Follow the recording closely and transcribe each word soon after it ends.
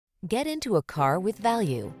Get into a car with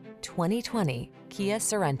value. 2020 Kia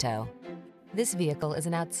Sorento. This vehicle is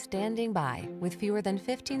an outstanding buy with fewer than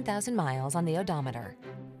 15,000 miles on the odometer.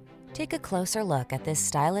 Take a closer look at this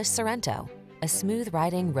stylish Sorento, a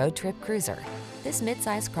smooth-riding road trip cruiser. This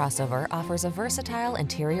midsize crossover offers a versatile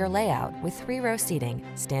interior layout with 3-row seating,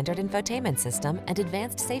 standard infotainment system, and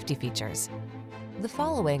advanced safety features. The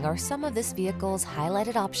following are some of this vehicle's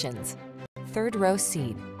highlighted options: 3rd-row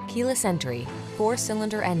seat, keyless entry,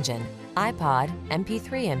 4-cylinder engine, iPod,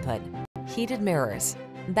 MP3 input, heated mirrors,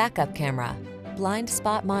 backup camera, blind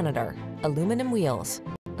spot monitor, aluminum wheels,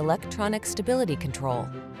 electronic stability control,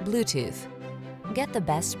 Bluetooth. Get the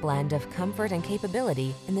best blend of comfort and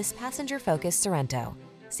capability in this passenger-focused Sorento.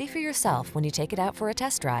 See for yourself when you take it out for a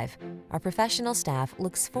test drive. Our professional staff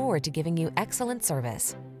looks forward to giving you excellent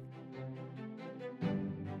service.